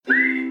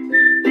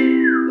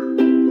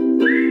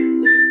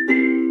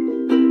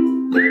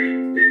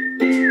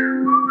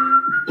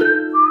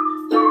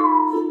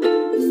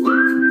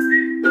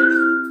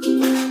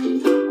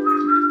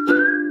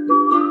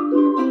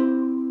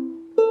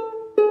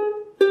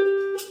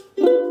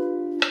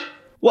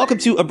Welcome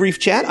to A Brief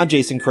Chat. I'm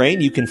Jason Crane.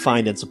 You can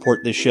find and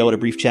support this show at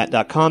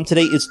abriefchat.com.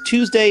 Today is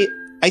Tuesday.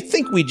 I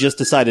think we just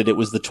decided it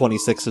was the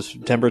 26th of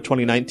September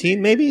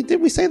 2019, maybe? Did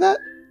we say that?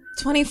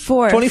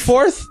 24th.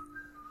 24th?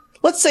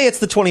 Let's say it's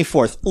the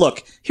 24th.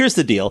 Look, here's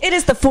the deal. It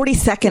is the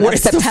 42nd of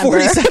September.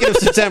 It's the 42nd of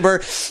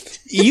September.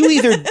 You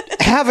either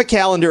have a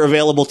calendar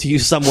available to you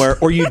somewhere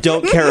or you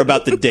don't care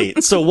about the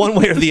date. So one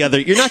way or the other,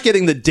 you're not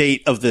getting the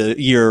date of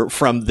the year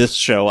from this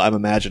show, I'm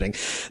imagining.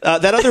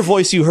 That other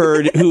voice you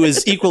heard, who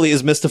is equally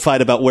as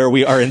mystified about where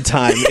we are in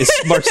time, is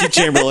Marci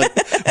Chamberlain.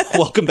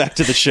 Welcome back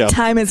to the show.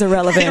 Time is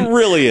irrelevant. It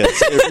really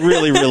is. It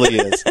really, really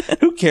is.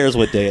 Who cares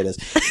what day it is?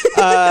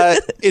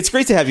 It's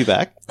great to have you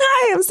back.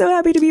 I am so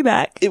happy to be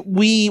back.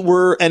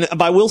 And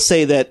I will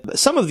say that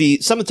some of the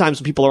times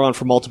when people are on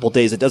for multiple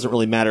days, it doesn't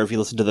really matter if you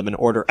listen to them in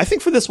order. I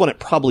think for this one, it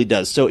probably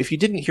does. So if you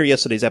didn't hear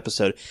yesterday's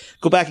episode,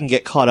 go back and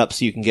get caught up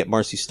so you can get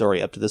Marci's story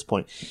up to this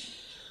point.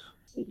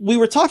 We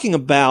were talking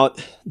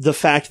about the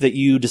fact that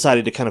you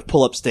decided to kind of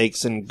pull up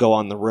stakes and go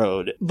on the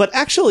road. But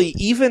actually,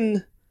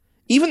 even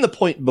the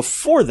point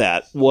before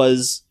that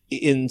was,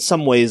 in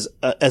some ways,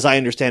 as I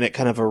understand it,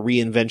 kind of a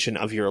reinvention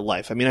of your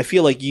life. I mean, I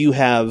feel like you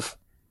have,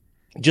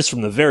 just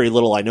from the very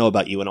little I know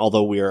about you, and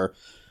although we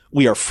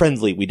are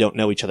friendly, we don't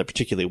know each other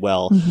particularly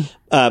well.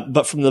 Mm-hmm.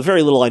 But from the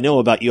very little I know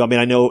about you, I mean,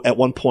 I know at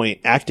one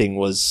point acting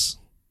was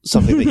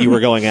something that you were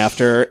going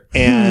after.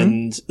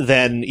 And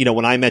then,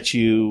 when I met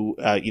you,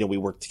 we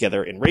worked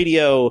together in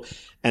radio,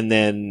 and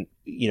then,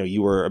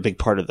 you were a big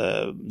part of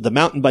the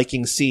mountain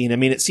biking scene. I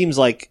mean, it seems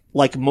like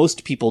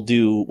most people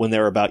do when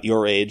they're about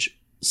your age,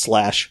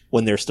 /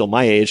 when they're still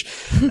my age,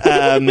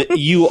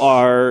 you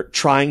are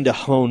trying to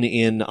hone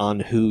in on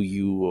who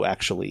you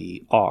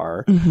actually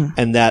are. Mm-hmm.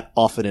 And that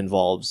often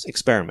involves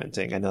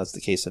experimenting. I know that's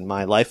the case in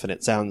my life, and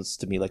it sounds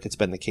to me like it's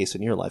been the case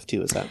in your life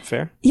too. Is that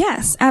fair?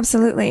 Yes,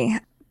 absolutely.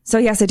 So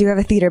yes, I do have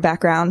a theater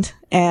background,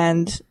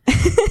 and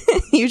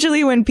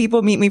usually when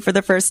people meet me for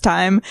the first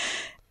time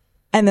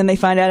and then they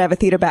find out I have a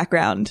theater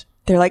background,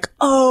 they're like,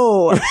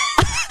 oh,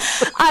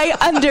 I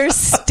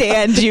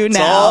understand you now.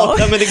 It's all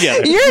coming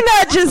together. You're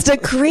not just a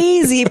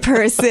crazy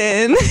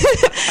person.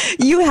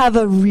 You have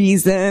a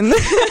reason.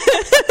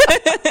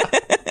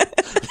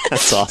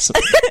 That's awesome.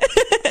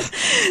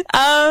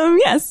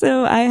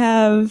 So I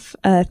have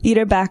a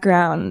theater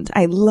background.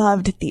 I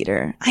loved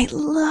theater. I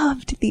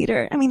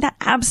mean, that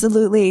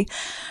absolutely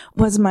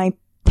was my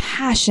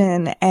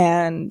passion,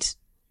 and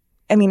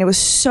I mean, it was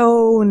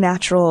so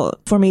natural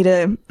for me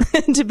to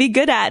to be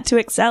good at, to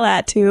excel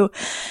at, to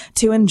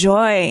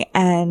enjoy,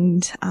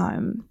 and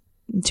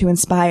to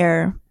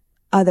inspire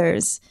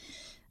others.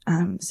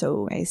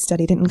 So I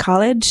studied it in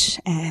college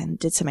and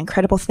did some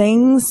incredible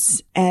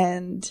things,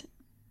 and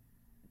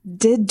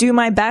did do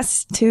my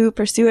best to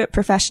pursue it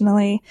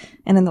professionally.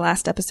 And in the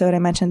last episode, I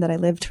mentioned that I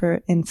lived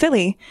in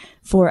Philly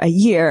for a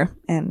year,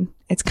 and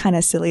it's kind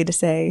of silly to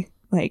say,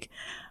 like,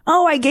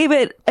 oh, I gave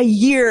it a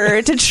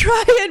year to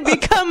try and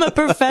become a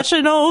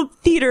professional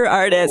theater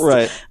artist,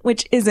 right?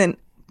 Which isn't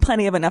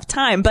plenty of enough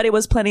time, but it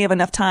was plenty of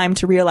enough time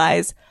to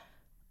realize,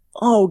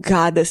 oh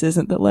God, this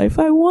isn't the life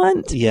I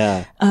want.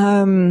 Yeah.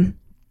 I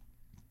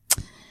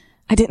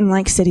didn't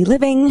like city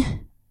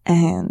living,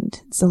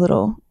 and it's a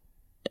little,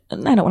 I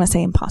don't want to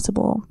say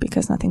impossible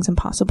because nothing's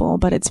impossible,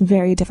 but it's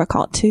very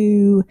difficult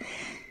to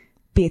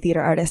be a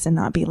theater artist and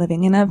not be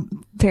living in a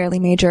fairly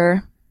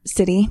major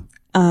city.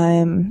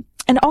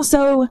 And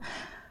also,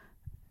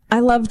 I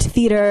loved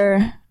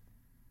theater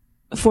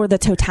for the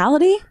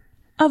totality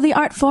of the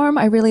art form.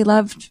 I really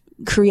loved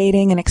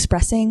creating and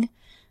expressing.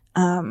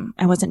 I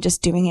wasn't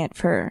just doing it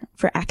for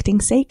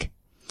acting's sake.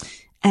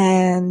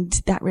 And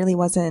that really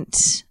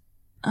wasn't,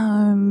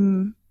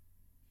 it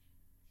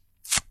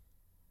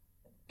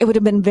would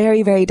have been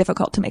very, very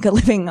difficult to make a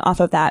living off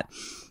of that.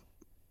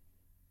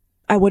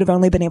 I would have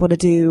only been able to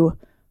do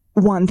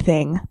one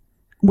thing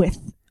with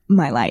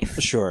my life.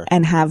 Sure.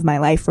 And have my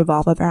life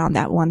revolve around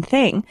that one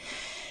thing.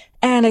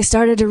 And I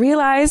started to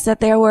realize that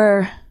there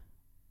were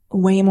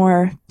way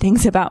more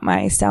things about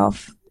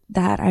myself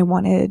that I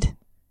wanted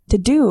to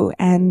do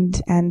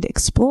and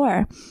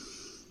explore.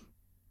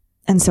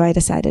 And so I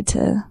decided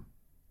to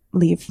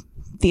leave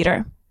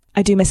theater.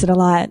 I do miss it a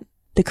lot,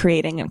 the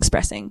creating and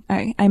expressing.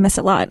 I miss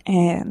it a lot.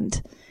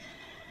 And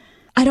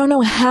I don't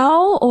know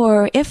how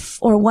or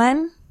if or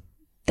when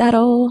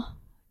that'll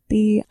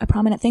be a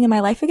prominent thing in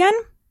my life again.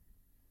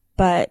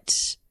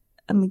 But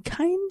I'm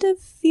kind of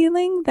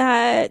feeling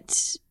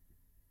that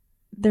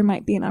there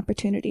might be an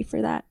opportunity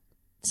for that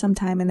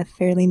sometime in the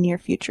fairly near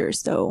future.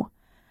 So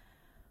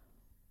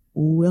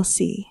we'll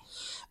see.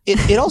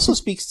 It also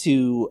speaks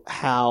to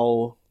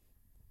how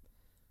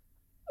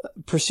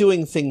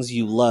pursuing things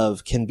you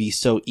love can be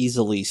so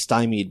easily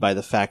stymied by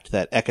the fact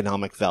that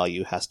economic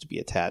value has to be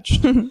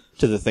attached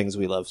to the things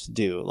we love to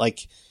do.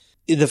 Like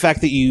the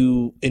fact that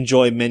you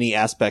enjoy many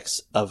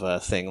aspects of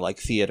a thing like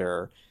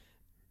theater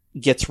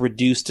gets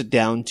reduced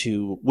down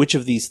to which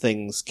of these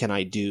things can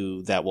I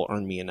do that will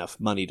earn me enough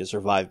money to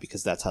survive,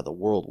 because that's how the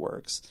world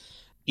works.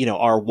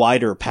 Our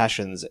wider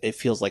passions, it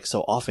feels like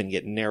so often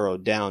get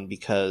narrowed down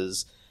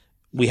because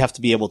we have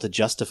to be able to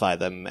justify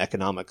them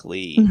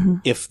economically Mm-hmm.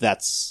 if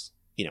that's,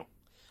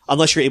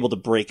 unless you're able to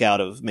break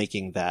out of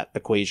making that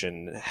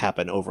equation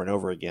happen over and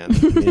over again. I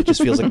mean, it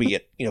just feels like we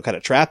get, kind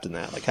of trapped in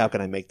that. Like, how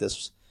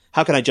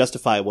can I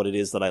justify what it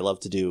is that I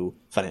love to do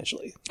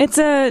financially?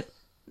 I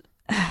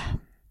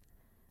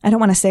don't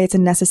want to say it's a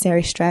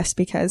necessary stress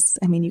because,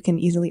 you can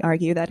easily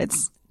argue that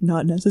it's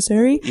not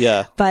necessary.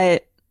 Yeah.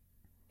 But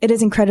it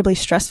is incredibly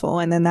stressful.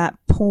 And then that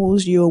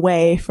pulls you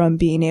away from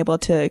being able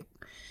to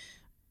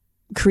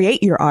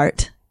create your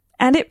art.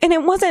 And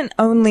it wasn't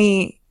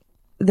only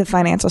the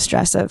financial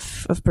stress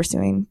of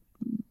pursuing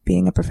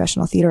being a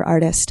professional theater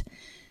artist.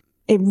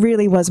 It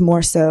really was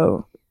more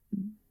so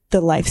the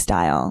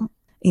lifestyle.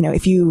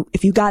 If you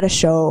got a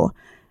show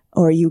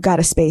or you got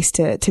a space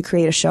to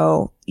create a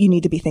show, you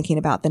need to be thinking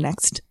about the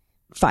next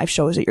 5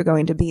 shows that you're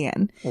going to be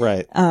in.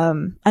 Right.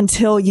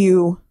 Until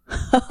you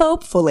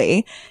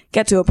hopefully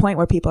get to a point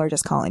where people are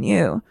just calling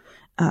you.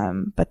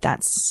 But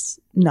that's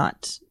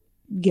not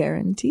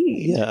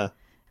guaranteed. Yeah.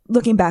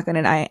 Looking back on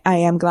it, I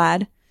am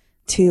glad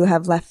to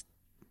have left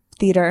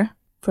theater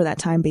for that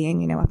time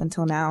being, up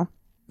until now,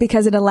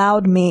 because it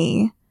allowed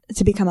me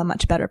to become a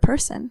much better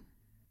person.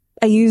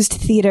 I used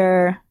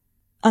theater,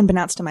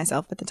 unbeknownst to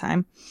myself at the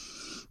time,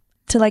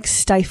 to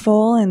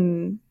stifle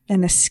and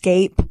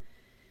escape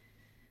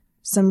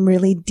some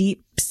really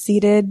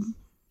deep-seated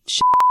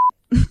shit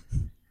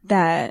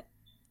that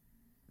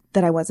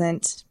I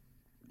wasn't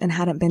and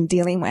hadn't been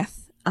dealing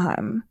with.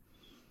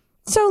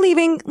 So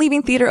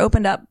leaving theater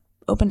opened up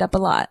a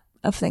lot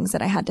of things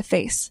that I had to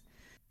face,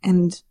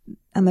 and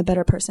I'm a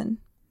better person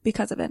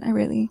because of it. I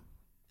really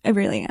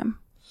am.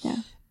 Yeah.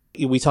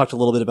 We talked a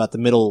little bit about the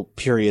middle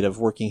period of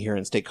working here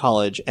in State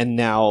College and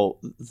now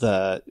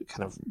the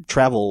kind of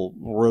travel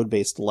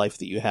road-based life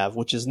that you have,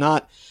 which is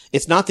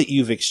it's not that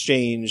you've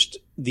exchanged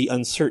the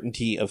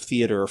uncertainty of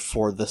theater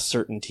for the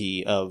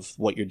certainty of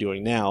what you're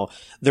doing now.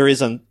 There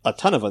is a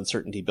ton of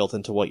uncertainty built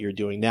into what you're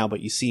doing now,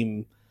 but you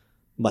seem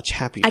much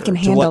happier. I can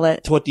handle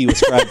it. To what do you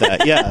ascribe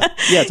that? Yeah.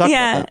 Yeah. Talk about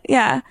that.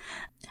 Yeah.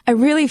 I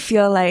really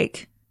feel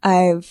like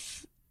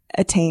I've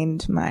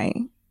attained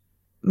my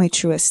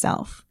truest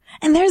self.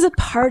 And there's a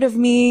part of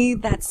me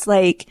that's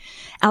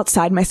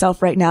outside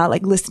myself right now,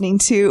 listening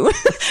to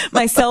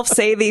myself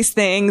say these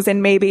things.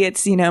 And maybe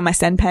it's, my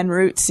Sen Pen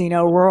roots,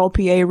 rural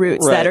PA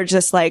roots Right. that are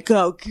just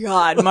oh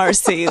God,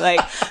 Marci,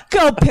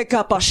 go pick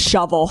up a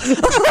shovel.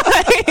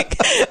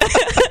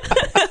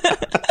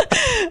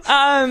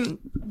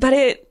 But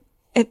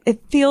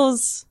it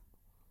feels,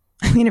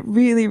 it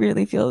really,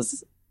 really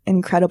feels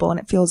incredible, and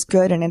it feels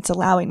good, and it's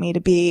allowing me to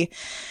be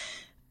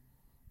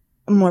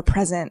more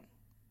present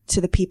to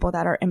the people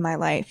that are in my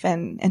life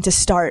and to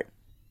start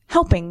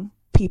helping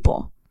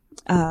people,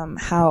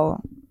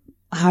 how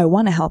I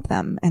want to help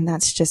them. And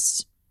that's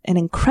just an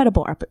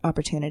incredible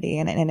opportunity.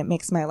 And it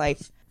makes my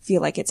life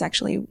feel like it's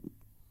actually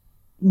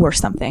worth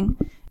something.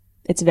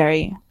 It's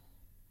very,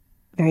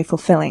 very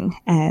fulfilling,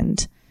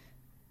 and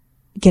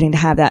getting to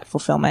have that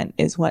fulfillment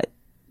is what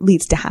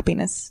leads to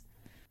happiness.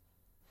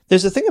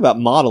 There's a thing about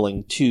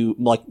modeling too,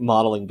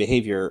 modeling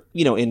behavior,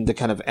 in the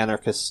kind of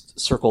anarchist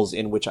circles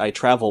in which I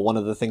travel. One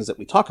of the things that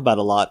we talk about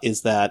a lot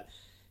is that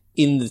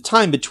in the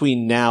time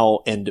between now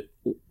and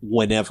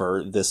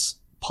whenever this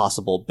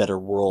possible better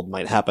world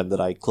might happen that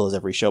I close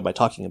every show by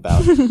talking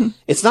about,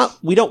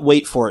 we don't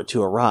wait for it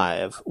to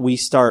arrive. We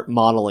start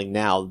modeling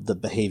now the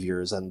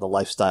behaviors and the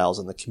lifestyles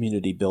and the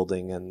community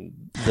building and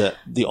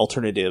the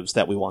alternatives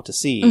that we want to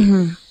see.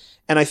 Mm-hmm.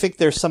 And I think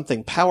there's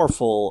something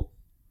powerful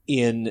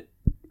in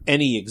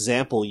any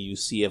example you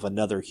see of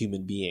another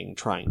human being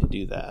trying to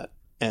do that.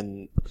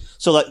 And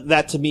so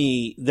that to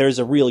me, there's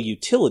a real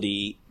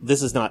utility.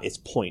 This is not its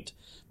point,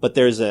 but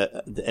there's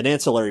an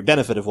ancillary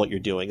benefit of what you're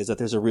doing is that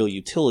there's a real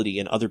utility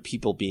in other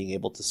people being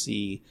able to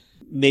see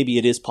maybe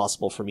it is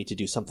possible for me to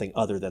do something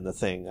other than the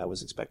thing I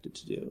was expected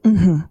to do.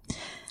 Mm-hmm.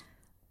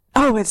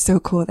 Oh, it's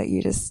so cool that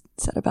you just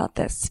said about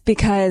this,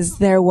 because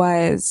there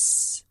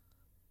was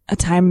a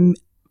time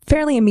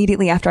fairly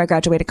immediately after I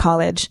graduated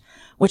college,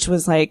 which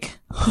was it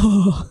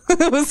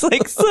was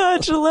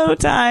such a low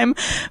time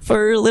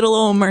for little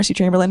old Marci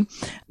Chamberlain.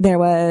 There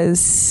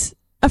was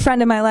a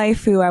friend in my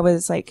life who I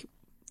was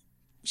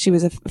she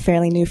was a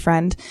fairly new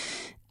friend,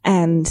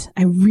 and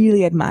I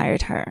really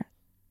admired her.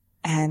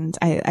 And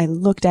I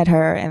looked at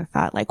her and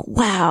thought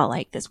wow,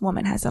 this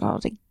woman has it all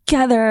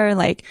together.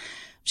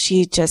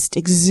 She just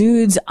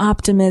exudes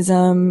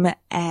optimism,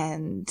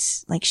 and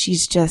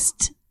she's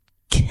just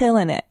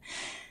killing it.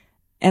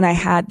 And I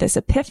had this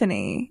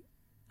epiphany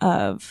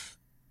of,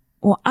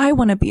 well, I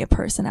want to be a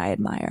person I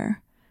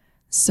admire.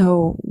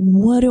 So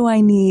what do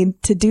I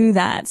need to do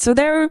that? So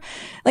there,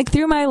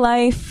 through my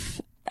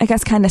life, I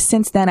guess kind of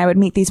since then, I would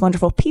meet these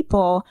wonderful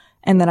people,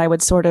 and then I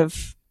would sort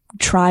of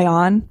try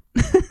on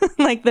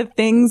the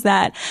things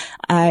that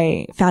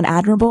I found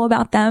admirable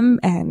about them,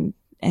 and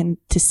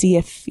to see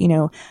if,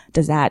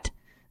 does that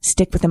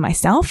stick within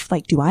myself?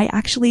 Do I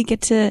actually get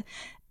to,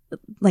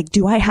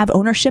 do I have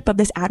ownership of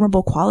this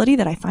admirable quality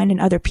that I find in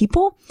other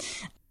people?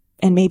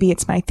 and maybe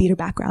it's my theater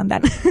background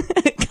that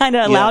kind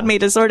of allowed me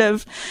to sort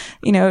of,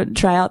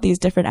 try out these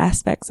different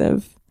aspects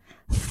of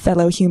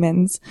fellow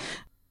humans.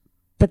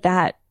 But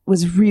that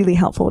was really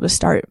helpful to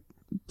start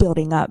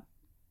building up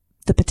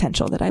the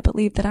potential that I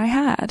believed that I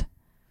had.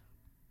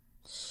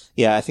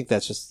 Yeah, I think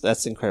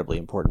that's incredibly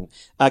important.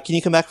 Can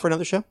you come back for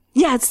another show?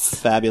 Yes.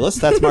 Fabulous.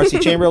 That's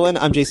Marci Chamberlain.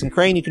 I'm Jason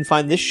Crane. You can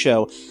find this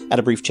show at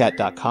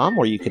abriefchat.com,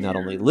 where you can not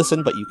only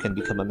listen, but you can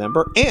become a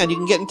member and you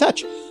can get in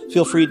touch.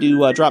 Feel free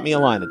to drop me a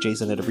line at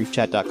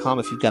jason@abriefchat.com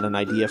if you've got an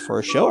idea for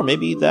a show, or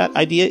maybe that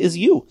idea is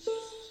you.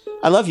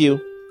 I love you.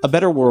 A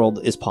better world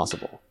is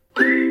possible.